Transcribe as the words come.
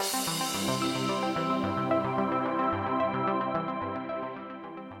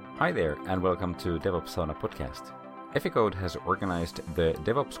Hi there, and welcome to DevOps Sauna podcast. Efficode has organized the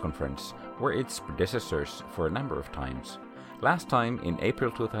DevOps conference, or its predecessors, for a number of times. Last time, in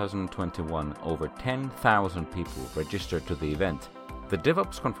April 2021, over 10,000 people registered to the event. The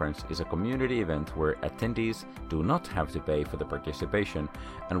DevOps conference is a community event where attendees do not have to pay for the participation,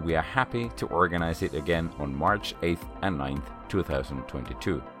 and we are happy to organize it again on March 8th and 9th,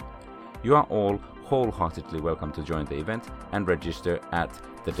 2022. You are all wholeheartedly welcome to join the event and register at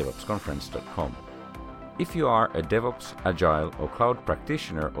thedevopsconference.com. If you are a DevOps, Agile or Cloud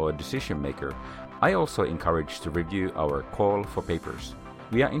practitioner or a decision maker, I also encourage to review our call for papers.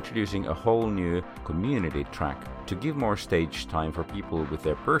 We are introducing a whole new community track to give more stage time for people with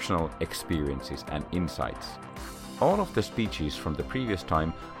their personal experiences and insights. All of the speeches from the previous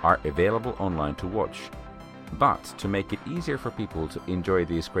time are available online to watch. But to make it easier for people to enjoy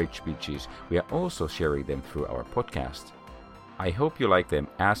these great speeches, we are also sharing them through our podcast. I hope you like them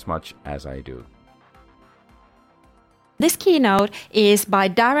as much as I do. This keynote is by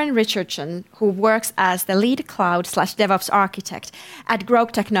Darren Richardson, who works as the lead cloud/DevOps architect at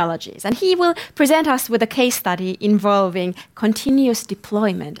Grok Technologies. And he will present us with a case study involving continuous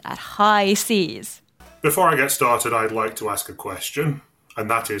deployment at high seas. Before I get started, I'd like to ask a question, and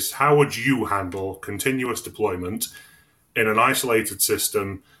that is, how would you handle continuous deployment in an isolated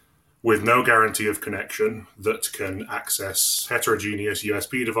system with no guarantee of connection that can access heterogeneous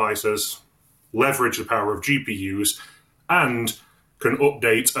USB devices, leverage the power of GPUs, and can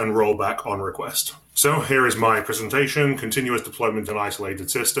update and roll back on request? So here is my presentation, Continuous Deployment in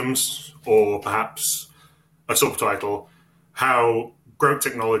Isolated Systems, or perhaps a subtitle, How Grok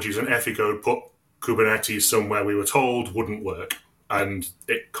Technologies and Efficode Put Kubernetes Somewhere We Were Told Wouldn't Work. And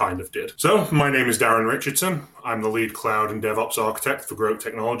it kind of did. So, my name is Darren Richardson. I'm the lead cloud and DevOps architect for Grok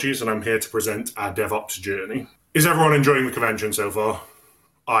Technologies, and I'm here to present our DevOps journey. Is everyone enjoying the convention so far?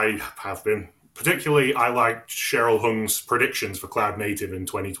 I have been. Particularly, I liked Cheryl Hung's predictions for Cloud Native in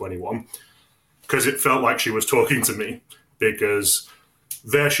 2021, because it felt like she was talking to me, because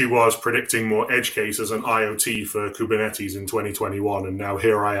there she was predicting more edge cases and IoT for Kubernetes in 2021, and now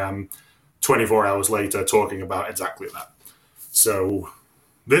here I am 24 hours later talking about exactly that. So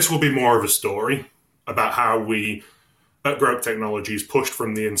this will be more of a story about how we at Grok Technologies pushed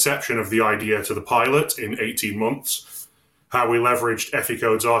from the inception of the idea to the pilot in 18 months, how we leveraged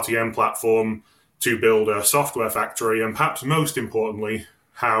Efficode's RTM platform to build a software factory, and perhaps most importantly,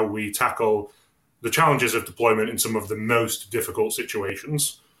 how we tackle the challenges of deployment in some of the most difficult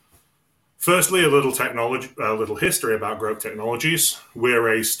situations. Firstly, a little history about Grok Technologies. We're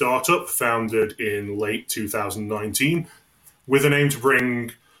a startup founded in late 2019 with an aim to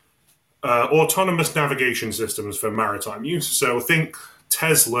bring autonomous navigation systems for maritime use. So think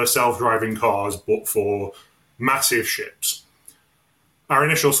Tesla self-driving cars, but for massive ships. Our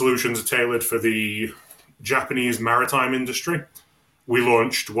initial solutions are tailored for the Japanese maritime industry. We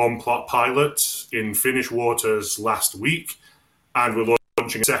launched one plot pilot in Finnish waters last week, and we're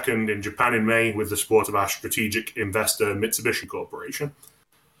launching a second in Japan in May with the support of our strategic investor, Mitsubishi Corporation.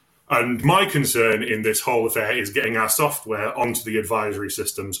 And my concern in this whole affair is getting our software onto the advisory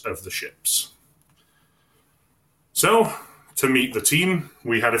systems of the ships. So, to meet the team,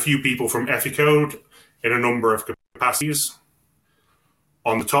 we had a few people from Efficode in a number of capacities.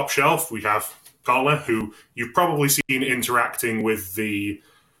 On the top shelf, we have Carla, who you've probably seen interacting with the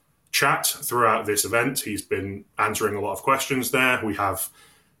chat throughout this event. He's been answering a lot of questions there.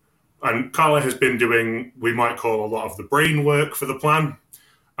 And Carla has been doing, we might call, a lot of the brain work for the plan.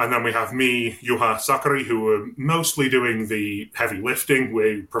 And then we have me, Juha Sakari, who are mostly doing the heavy lifting.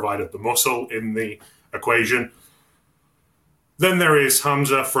 We provided the muscle in the equation. Then there is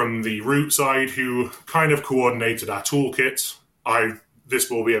Hamza from the root side, who kind of coordinated our toolkit.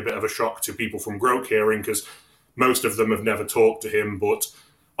 This will be a bit of a shock to people from Grok hearing, because most of them have never talked to him, but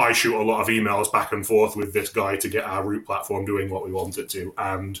I shoot a lot of emails back and forth with this guy to get our root platform doing what we want it to.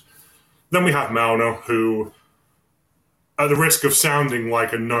 And then we have Mauno, who, at the risk of sounding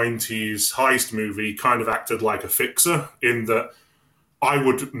like a 90s heist movie, kind of acted like a fixer, in that I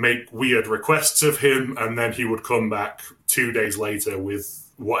would make weird requests of him, and then he would come back 2 days later with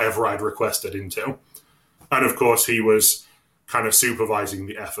whatever I'd requested into. And of course, he was kind of supervising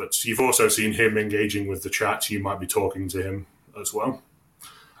the efforts. You've also seen him engaging with the chat. You might be talking to him as well.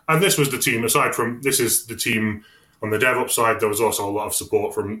 And this was the team. This is the team on the DevOps side. There was also a lot of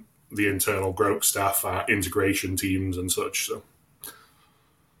support from the internal Grok staff, integration teams and such. So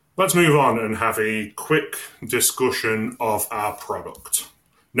let's move on and have a quick discussion of our product.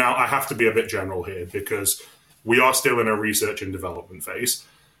 Now, I have to be a bit general here because we are still in a research and development phase.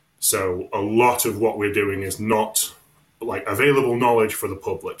 So a lot of what we're doing is not like available knowledge for the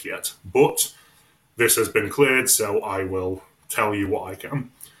public yet. But this has been cleared, so I will tell you what I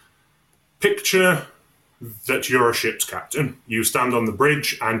can. Picture that you're a ship's captain. You stand on the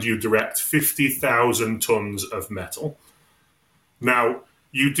bridge and you direct 50,000 tons of metal. Now,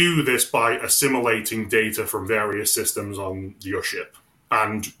 you do this by assimilating data from various systems on your ship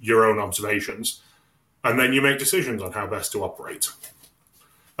and your own observations, and then you make decisions on how best to operate.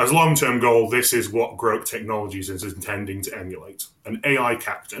 As a long-term goal, this is what Groke Technologies is intending to emulate: an AI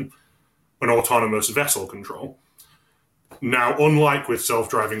captain, an autonomous vessel control. Now, unlike with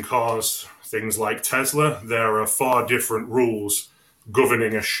self-driving cars, things like Tesla, there are far different rules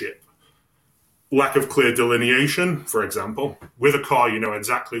governing a ship. Lack of clear delineation, for example. With a car, you know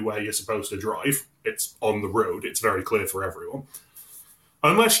exactly where you're supposed to drive. It's on the road. It's very clear for everyone.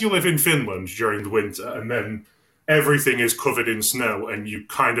 Unless you live in Finland during the winter, and then everything is covered in snow, and you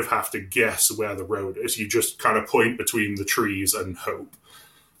kind of have to guess where the road is. You just kind of point between the trees and hope.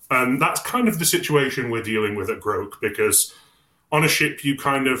 And that's kind of the situation we're dealing with at Groke, because on a ship, you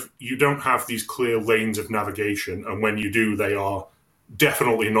don't have these clear lanes of navigation, and when you do, they are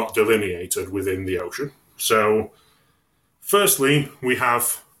definitely not delineated within the ocean. So, firstly, we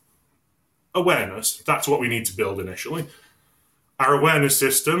have awareness. That's what we need to build initially. Our awareness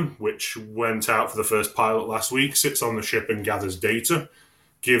system, which went out for the first pilot last week, sits on the ship and gathers data,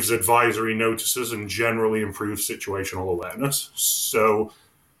 gives advisory notices, and generally improves situational awareness. So,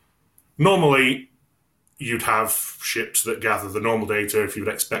 normally, you'd have ships that gather the normal data if you'd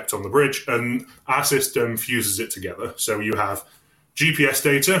expect on the bridge, and our system fuses it together. So you have GPS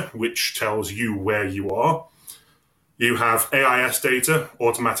data, which tells you where you are. You have AIS data,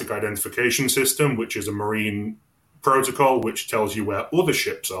 Automatic Identification System, which is a marine protocol which tells you where other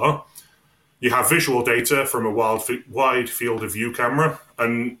ships are. You have visual data from a wide field of view camera,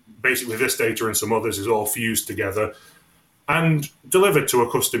 and basically this data and some others is all fused together and delivered to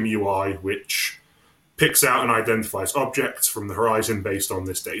a custom UI which picks out and identifies objects from the horizon based on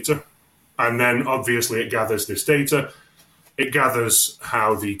this data. And then obviously it gathers this data. It gathers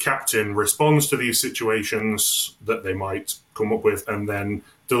how the captain responds to these situations that they might come up with, and then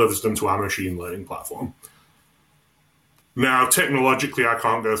delivers them to our machine learning platform. Now, technologically, I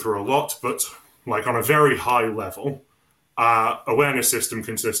can't go through a lot, but like on a very high level, our awareness system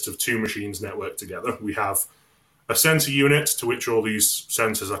consists of two machines networked together. We have a sensor unit to which all these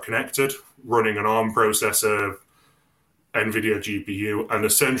sensors are connected, running an ARM processor, NVIDIA GPU, and a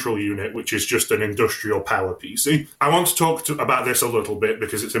central unit, which is just an industrial power PC. I want to talk about this a little bit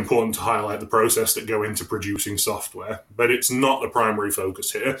because it's important to highlight the process that go into producing software, but it's not the primary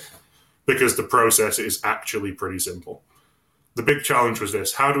focus here because the process is actually pretty simple. The big challenge was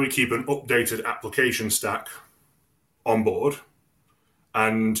this: how do we keep an updated application stack on board?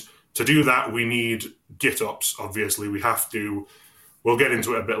 And to do that, we need GitOps, obviously. We'll get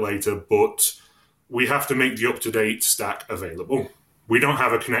into it a bit later, but we have to make the up-to-date stack available. We don't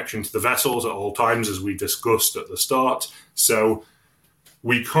have a connection to the vessels at all times, as we discussed at the start, so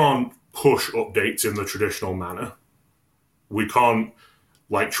we can't push updates in the traditional manner. We can't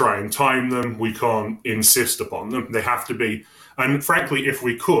try and time them. We can't insist upon them. They have to be, and frankly, if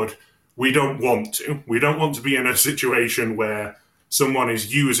we could, we don't want to. We don't want to be in a situation where someone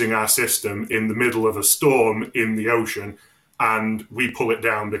is using our system in the middle of a storm in the ocean and we pull it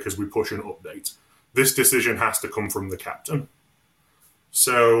down because we push an update. This decision has to come from the captain.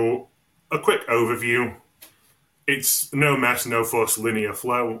 So, a quick overview. It's no mess, no fuss, linear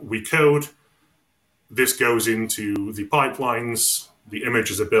flow. We code. This goes into the pipelines. The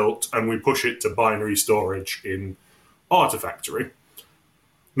images are built, and we push it to binary storage in Artifactory.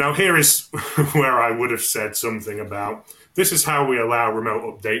 Now, here is where I would have said something about this is how we allow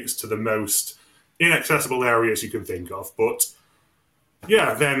remote updates to the most inaccessible areas you can think of. But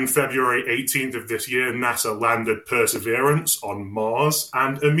yeah, then February 18th of this year, NASA landed Perseverance on Mars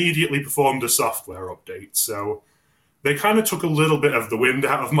and immediately performed a software update. So they kind of took a little bit of the wind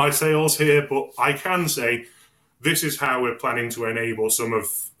out of my sails here, but I can say this is how we're planning to enable some of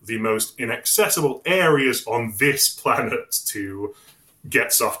the most inaccessible areas on this planet to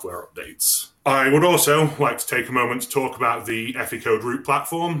get software updates. I would also like to take a moment to talk about the Ethicode Root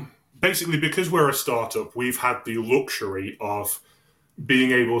platform. Basically, because we're a startup, we've had the luxury of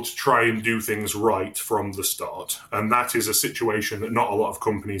being able to try and do things right from the start. And that is a situation that not a lot of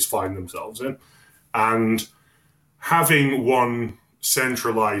companies find themselves in. And having one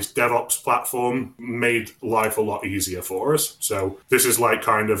centralized DevOps platform made life a lot easier for us. So this is like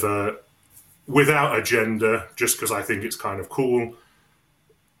kind of a without agenda, just because I think it's kind of cool.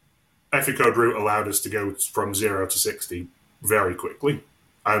 Ethicode Root allowed us to go from 0 to 60 very quickly.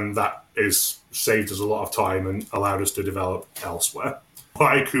 and that is saved us a lot of time and allowed us to develop elsewhere.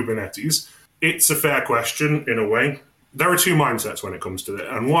 Why Kubernetes? It's a fair question in a way. There are two mindsets when it comes to it,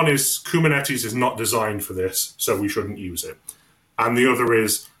 and one is Kubernetes is not designed for this, so we shouldn't use it. And the other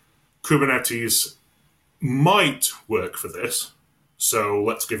is Kubernetes might work for this, so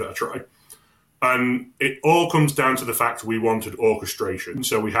let's give it a try. And it all comes down to the fact we wanted orchestration.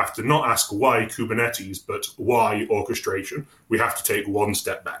 So we have to not ask why Kubernetes, but why orchestration. We have to take one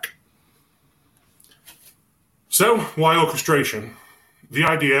step back. So why orchestration? The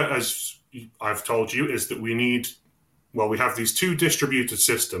idea, as I've told you, is that we have these two distributed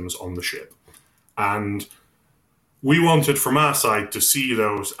systems on the ship. And we wanted from our side to see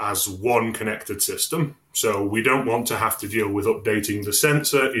those as one connected system. So we don't want to have to deal with updating the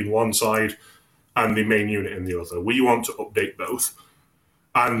sensor in one side and the main unit in the other. We want to update both.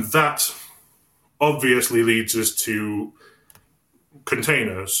 And that obviously leads us to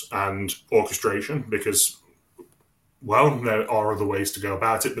containers and orchestration because, well, there are other ways to go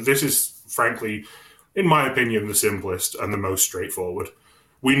about it, but this is, frankly, in my opinion, the simplest and the most straightforward.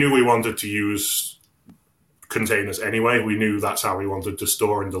 We knew we wanted to use containers anyway. We knew that's how we wanted to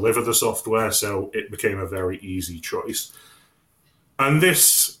store and deliver the software, so it became a very easy choice. And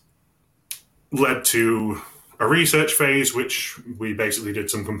this led to a research phase, which we basically did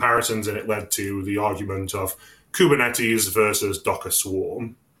some comparisons, and it led to the argument of Kubernetes versus Docker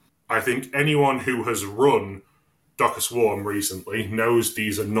Swarm. I think anyone who has run Docker Swarm recently knows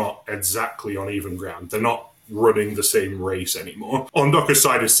these are not exactly on even ground. They're not running the same race anymore. On Docker's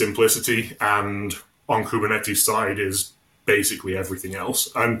side is simplicity, and on Kubernetes' side is basically everything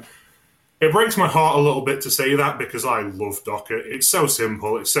else. And it breaks my heart a little bit to say that because I love Docker. It's so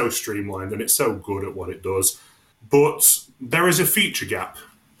simple, it's so streamlined, and it's so good at what it does. But there is a feature gap.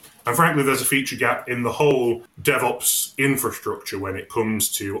 And frankly, there's a feature gap in the whole DevOps infrastructure when it comes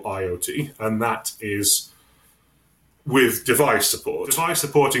to IoT, and that is with device support. Device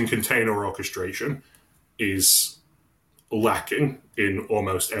supporting container orchestration is lacking in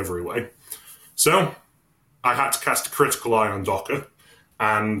almost every way. So I had to cast a critical eye on Docker,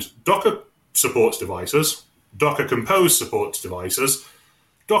 and Docker supports devices. Docker Compose supports devices.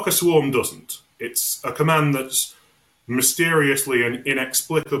 Docker Swarm doesn't. It's a command that's mysteriously and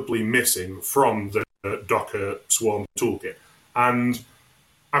inexplicably missing from the Docker Swarm toolkit. And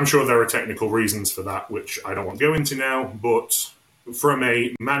I'm sure there are technical reasons for that, which I don't want to go into now, but from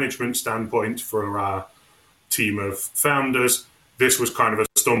a management standpoint for our team of founders, this was kind of a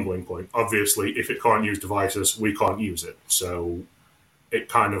stumbling point. Obviously, if it can't use devices, we can't use it. So it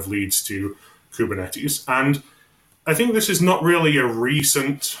kind of leads to Kubernetes. And I think this is not really a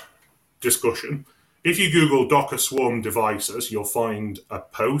recent discussion. If you Google Docker Swarm devices, you'll find a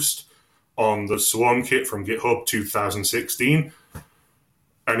post on the Swarm kit from GitHub 2016.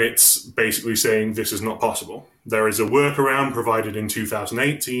 And it's basically saying this is not possible. There is a workaround provided in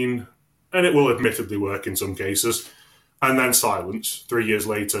 2018, and it will admittedly work in some cases. And then silence. 3 years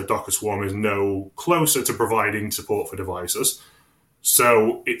later, Docker Swarm is no closer to providing support for devices.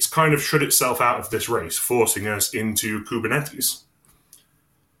 So it's kind of shut itself out of this race, forcing us into Kubernetes.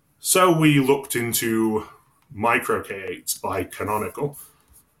 So we looked into MicroK8s by Canonical.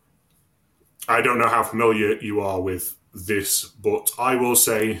 I don't know how familiar you are with this, but I will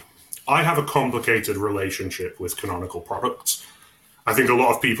say I have a complicated relationship with Canonical products. I think a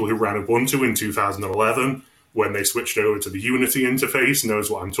lot of people who ran Ubuntu in 2011, when they switched over to the Unity interface,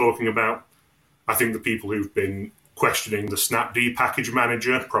 knows what I'm talking about. I think the people who've been questioning the Snapd package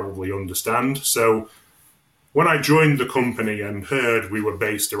manager probably understand. So when I joined the company and heard we were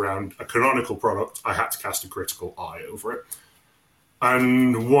based around a Canonical product, I had to cast a critical eye over it.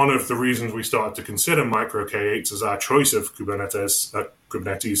 And one of the reasons we started to consider MicroK8s as our choice of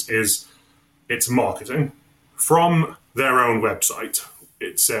Kubernetes is its marketing. From their own website,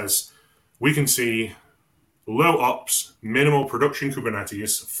 it says, we can see low ops, minimal production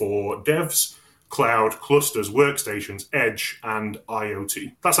Kubernetes for devs, cloud, clusters, workstations, edge, and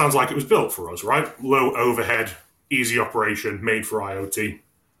IoT. That sounds like it was built for us, right? Low overhead, easy operation, made for IoT.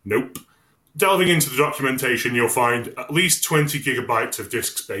 Nope. Delving into the documentation, you'll find at least 20 gigabytes of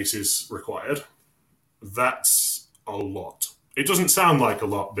disk space is required. That's a lot. It doesn't sound like a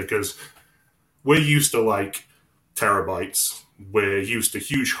lot because we're used to like terabytes. We're used to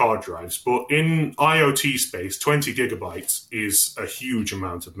huge hard drives. But in IoT space, 20 gigabytes is a huge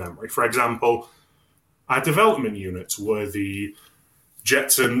amount of memory. For example, our development units were the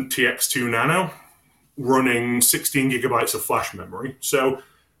Jetson TX2 Nano running 16 gigabytes of flash memory. So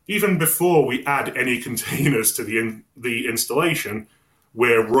even before we add any containers to the installation,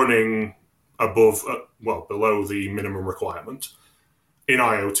 we're running below the minimum requirement. in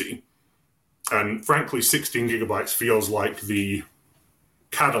IoT. And frankly, 16 gigabytes feels like the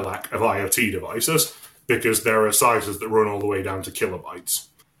Cadillac of IoT devices, because there are sizes that run all the way down to kilobytes.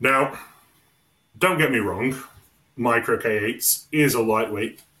 Now, don't get me wrong, MicroK8s is a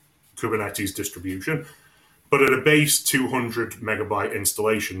lightweight Kubernetes distribution, but at a base 200 megabyte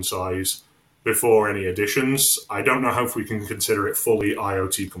installation size before any additions, I don't know if we can consider it fully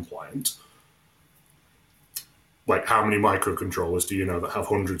IoT compliant. Like, how many microcontrollers do you know that have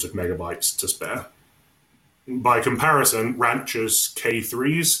hundreds of megabytes to spare? By comparison, Rancher's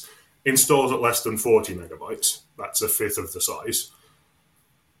K3s installs at less than 40 megabytes. That's a fifth of the size.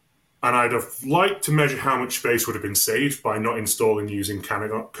 And I'd have liked to measure how much space would have been saved by not installing using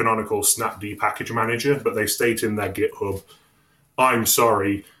Canonical Snapd Package Manager, but they state in their GitHub, I'm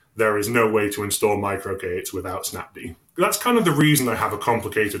sorry, there is no way to install MicroK8s without Snapd. That's kind of the reason I have a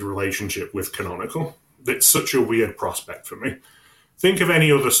complicated relationship with Canonical. It's such a weird prospect for me. Think of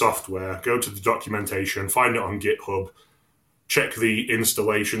any other software, go to the documentation, find it on GitHub, check the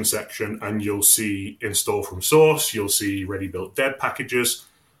installation section, and you'll see install from source, you'll see ready-built dev packages.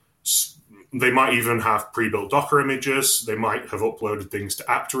 They might even have pre-built Docker images. They might have uploaded things to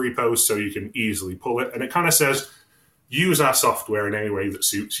apt repos so you can easily pull it. And it kind of says, use our software in any way that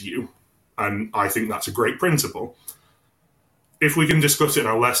suits you. And I think that's a great principle. If we can discuss it in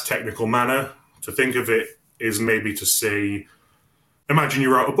a less technical manner, to think of it is maybe to say, imagine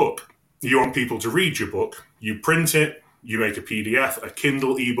you wrote a book. You want people to read your book. You print it, you make a PDF, a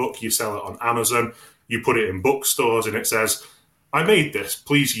Kindle ebook, you sell it on Amazon, you put it in bookstores, and it says, I made this,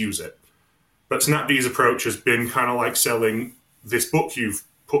 please use it. But Snapd's approach has been kind of like selling this book you've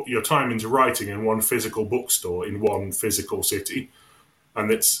put your time into writing in one physical bookstore in one physical city.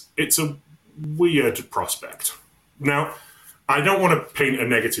 And it's a weird prospect. Now, I don't want to paint a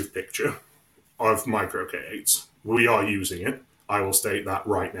negative picture of MicroK8s. We are using it. I will state that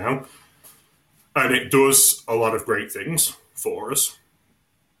right now. And it does a lot of great things for us.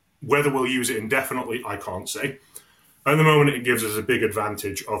 Whether we'll use it indefinitely, I can't say. At the moment, it gives us a big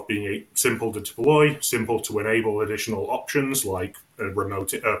advantage of being simple to deploy, simple to enable additional options like a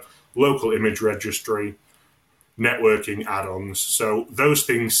local image registry, networking add-ons. So those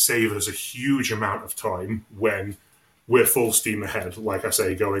things save us a huge amount of time when we're full steam ahead, like I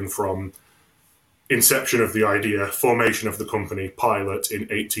say, going from inception of the idea, formation of the company, pilot in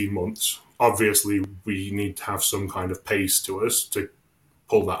 18 months. Obviously, we need to have some kind of pace to us to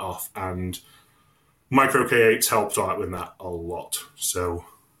pull that off, and MicroK8s helped out with that a lot. So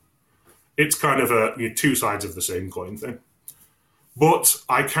it's kind of two sides of the same coin thing. But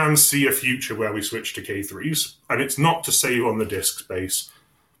I can see a future where we switch to K3s, and it's not to save on the disk space,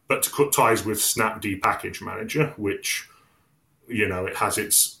 but to cut ties with Snapd Package Manager, which, it has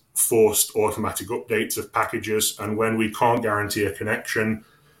its forced automatic updates of packages, and when we can't guarantee a connection,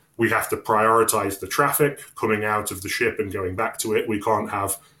 we have to prioritize the traffic coming out of the ship and going back to it. We can't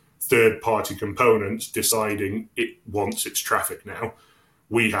have third-party components deciding it wants its traffic now.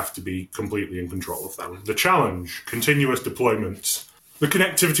 We have to be completely in control of that. The challenge, continuous deployments. The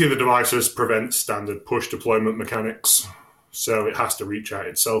connectivity of the devices prevents standard push deployment mechanics, so it has to reach out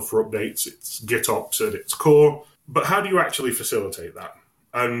itself for updates. It's GitOps at its core. But how do you actually facilitate that?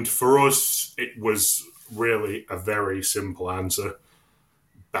 And for us, it was really a very simple answer.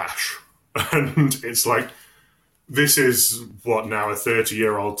 Bash. And it's like, this is what now a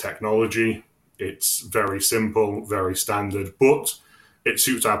 30-year-old technology. It's very simple, very standard, but it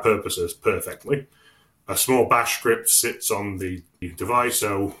suits our purposes perfectly. A small bash script sits on the device,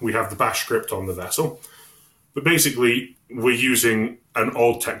 so we have the bash script on the vessel. But basically, we're using an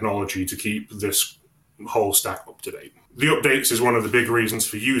old technology to keep this whole stack up to date. The updates is one of the big reasons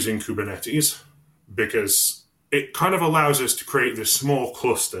for using Kubernetes, because it kind of allows us to create this small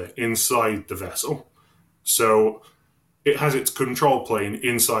cluster inside the vessel. So it has its control plane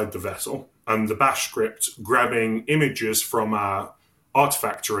inside the vessel, and the bash script grabbing images from our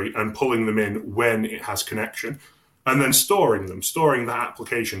Artifactory and pulling them in when it has connection, and then storing that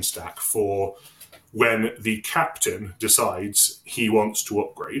application stack for when the captain decides he wants to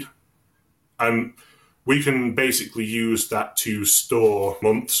upgrade. And we can basically use that to store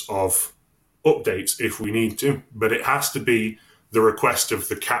months of updates if we need to, but it has to be the request of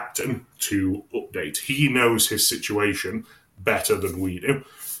the captain to update. He knows his situation better than we do.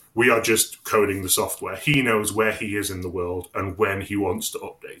 We are just coding the software. He knows where he is in the world and when he wants to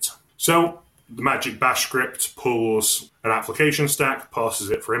update. So the magic bash script pulls an application stack, passes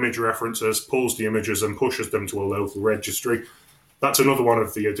it for image references, pulls the images and pushes them to a local registry. That's another one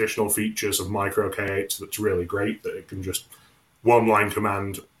of the additional features of MicroK8 that's really great, that it can just one-line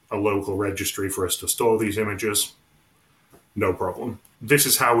command a local registry for us to store these images. No problem. this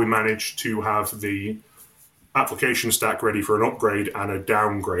is how we managed to have the application stack ready for an upgrade and a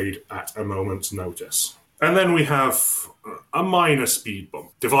downgrade at a moment's notice. And then we have a minor speed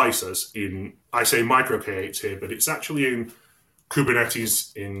bump. Devices in, I say micro K8s here, but it's actually in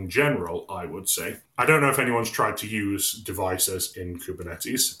Kubernetes in general, I would say. I don't know if anyone's tried to use devices in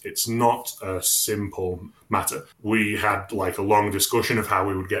Kubernetes. It's not a simple matter. We had like a long discussion of how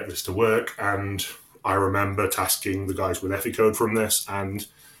we would get this to work, and I remember tasking the guys with Efficode from this, and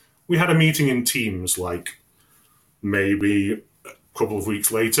we had a meeting in Teams like maybe a couple of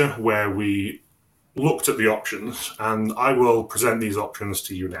weeks later where we looked at the options, and I will present these options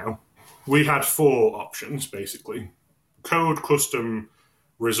to you now. We had 4 options, basically. Code custom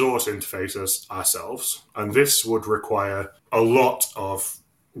resource interfaces ourselves, and this would require a lot of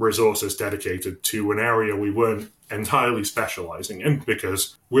resources dedicated to an area we weren't entirely specializing in,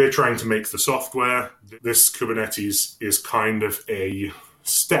 because we're trying to make the software. This Kubernetes is kind of a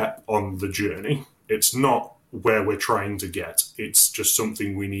step on the journey. It's not where we're trying to get. It's just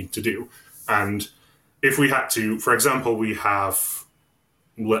something we need to do. And if we had to, for example, we have,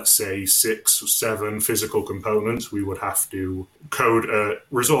 let's say, 6 or 7 physical components we would have to code a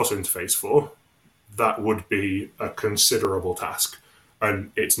resource interface for. That would be a considerable task.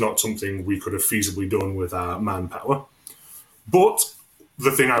 And it's not something we could have feasibly done with our manpower. But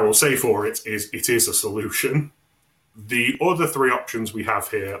the thing I will say for it is a solution. The other 3 options we have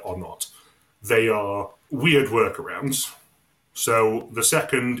here are not. They are weird workarounds. So the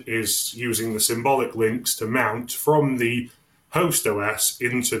second is using the symbolic links to mount from the host OS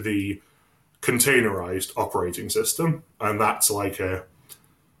into the containerized operating system. And that's like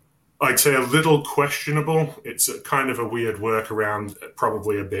I'd say a little questionable. It's a kind of a weird workaround,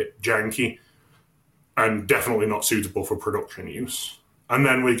 probably a bit janky, and definitely not suitable for production use. And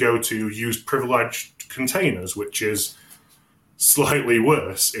then we go to use privileged containers, which is slightly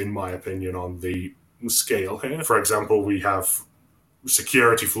worse, in my opinion, on the scale here. For example, we have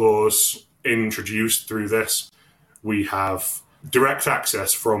security flaws introduced through this. We have direct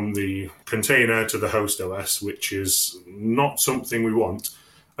access from the container to the host OS, which is not something we want.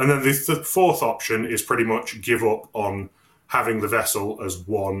 And then the 4th option is pretty much give up on having the vessel as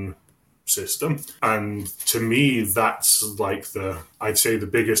one system. And to me, that's like I'd say the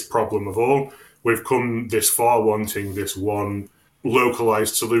biggest problem of all. We've come this far wanting this one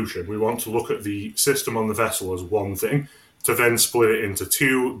localized solution. We want to look at the system on the vessel as one thing. To then split it into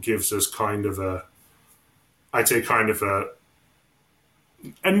 2 gives us kind of a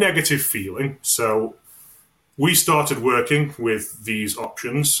negative feeling. So we started working with these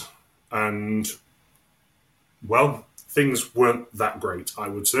options, and, well, things weren't that great, I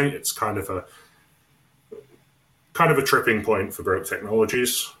would say. It's kind of a tripping point for Groke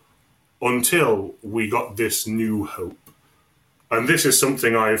Technologies until we got this new hope. And this is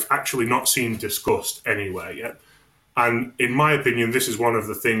something I've actually not seen discussed anywhere yet. And in my opinion, this is one of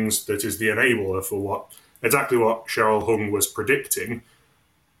the things that is the enabler for exactly what Cheryl Hung was predicting,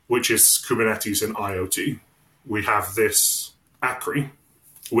 which is Kubernetes and IoT. We have this ACRI,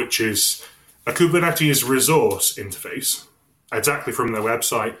 which is a Kubernetes resource interface. Exactly from their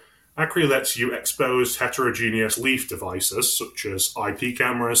website, ACRI lets you expose heterogeneous leaf devices, such as IP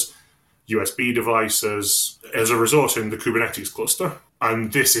cameras, USB devices, as a resource in the Kubernetes cluster.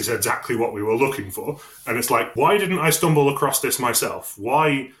 And this is exactly what we were looking for. And it's like, why didn't I stumble across this myself?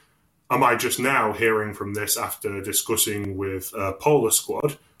 Why am I just now hearing from this after discussing with Polar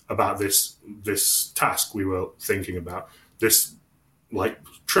Squad about this task we were thinking about, this like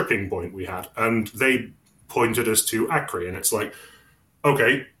tripping point we had? And they pointed us to ACRI, and it's like,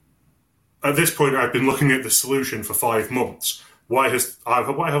 okay, at this point I've been looking at the solution for 5 months. Why have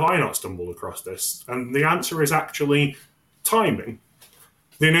I not stumbled across this? And the answer is actually timing.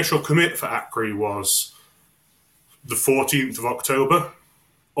 The initial commit for ACRI was the 14th of October,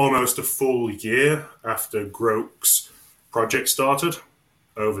 almost a full year after Groke's project started,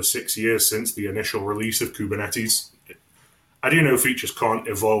 over 6 years since the initial release of Kubernetes. I do know features can't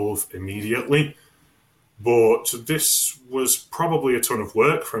evolve immediately, but this was probably a ton of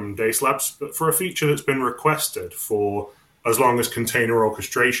work from Dace Labs, but for a feature that's been requested for as long as container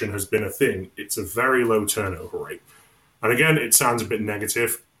orchestration has been a thing, it's a very low turnover rate. And again, it sounds a bit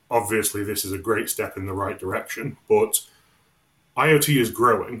negative. Obviously, this is a great step in the right direction, but IoT is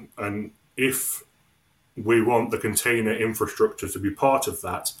growing, and if we want the container infrastructure to be part of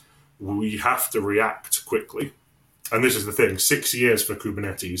that, we have to react quickly. And this is the thing, 6 years for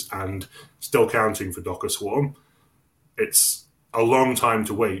Kubernetes and still counting for Docker Swarm. It's a long time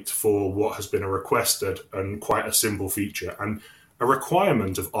to wait for what has been a requested and quite a simple feature and a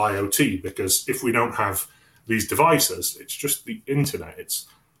requirement of IoT, because if we don't have these devices. It's just the internet.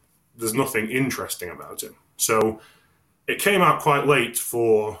 There's nothing interesting about it. So it came out quite late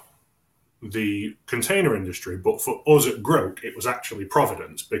for the container industry, but for us at Groq, it was actually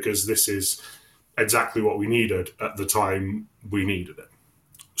Providence, because this is exactly what we needed at the time we needed it.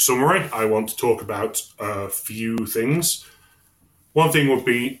 Summary, I want to talk about a few things. One thing would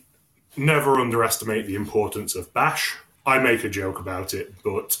be never underestimate the importance of Bash. I make a joke about it,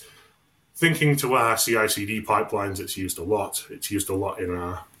 but thinking to our CI/CD pipelines, it's used a lot. It's used a lot in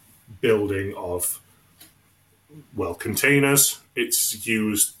our building of, containers. It's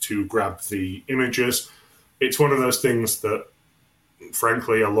used to grab the images. It's one of those things that,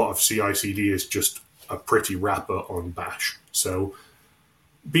 frankly, a lot of CI/CD is just a pretty wrapper on Bash. So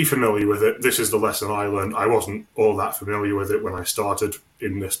be familiar with it. This is the lesson I learned. I wasn't all that familiar with it when I started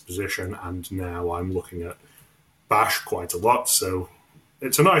in this position, and now I'm looking at Bash quite a lot. So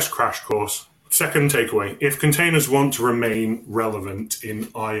it's a nice crash course. Second takeaway, if containers want to remain relevant in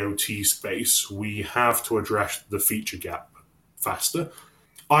IoT space, we have to address the feature gap faster.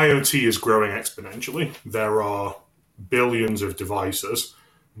 IoT is growing exponentially. There are billions of devices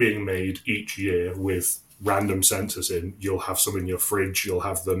being made each year with random sensors in. You'll have some in your fridge, you'll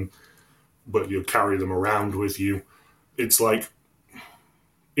have them, but you'll carry them around with you. It's like,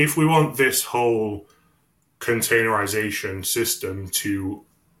 if we want this whole containerization system to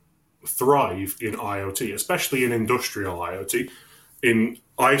thrive in IoT, especially in industrial IoT, in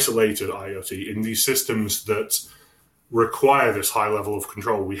isolated IoT, in these systems that require this high level of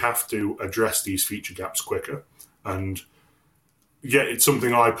control, we have to address these feature gaps quicker. And yeah, it's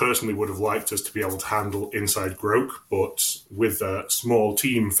something I personally would have liked us to be able to handle inside Groq, but with a small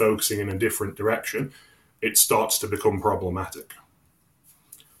team focusing in a different direction, it starts to become problematic.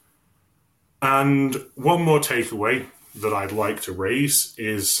 And one more takeaway that I'd like to raise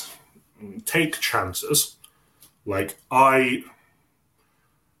is take chances. Like, I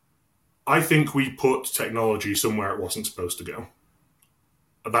think we put technology somewhere it wasn't supposed to go.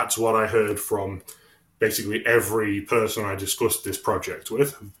 That's what I heard from basically every person I discussed this project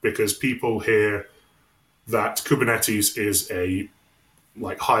with, because people hear that Kubernetes is a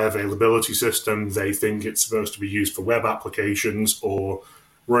high availability system. They think it's supposed to be used for web applications or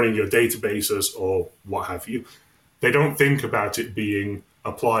running your databases or what have you. They don't think about it being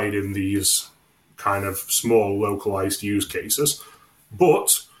applied in these kind of small localized use cases.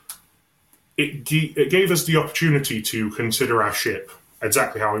 But it gave us the opportunity to consider our ship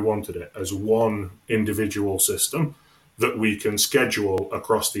exactly how we wanted it, as one individual system that we can schedule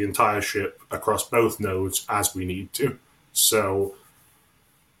across the entire ship, across both nodes as we need to. So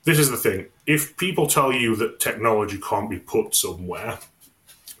this is the thing. If people tell you that technology can't be put somewhere,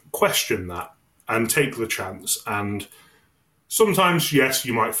 question that and take the chance. And sometimes, yes,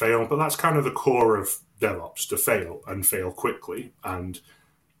 you might fail, but that's kind of the core of DevOps, to fail and fail quickly and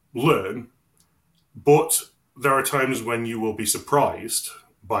learn. But there are times when you will be surprised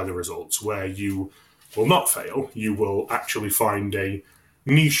by the results, where you will not fail. You will actually find a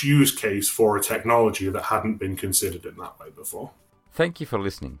niche use case for a technology that hadn't been considered in that way before. Thank you for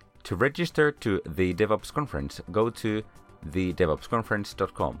listening. To register to the DevOps Conference, go to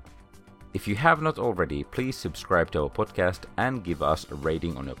thedevopsconference.com. If you have not already, please subscribe to our podcast and give us a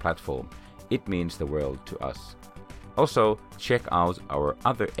rating on your platform. It means the world to us. Also, check out our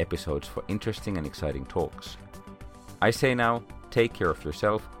other episodes for interesting and exciting talks. I say now, take care of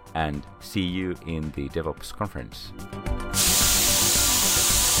yourself and see you in the DevOps Conference.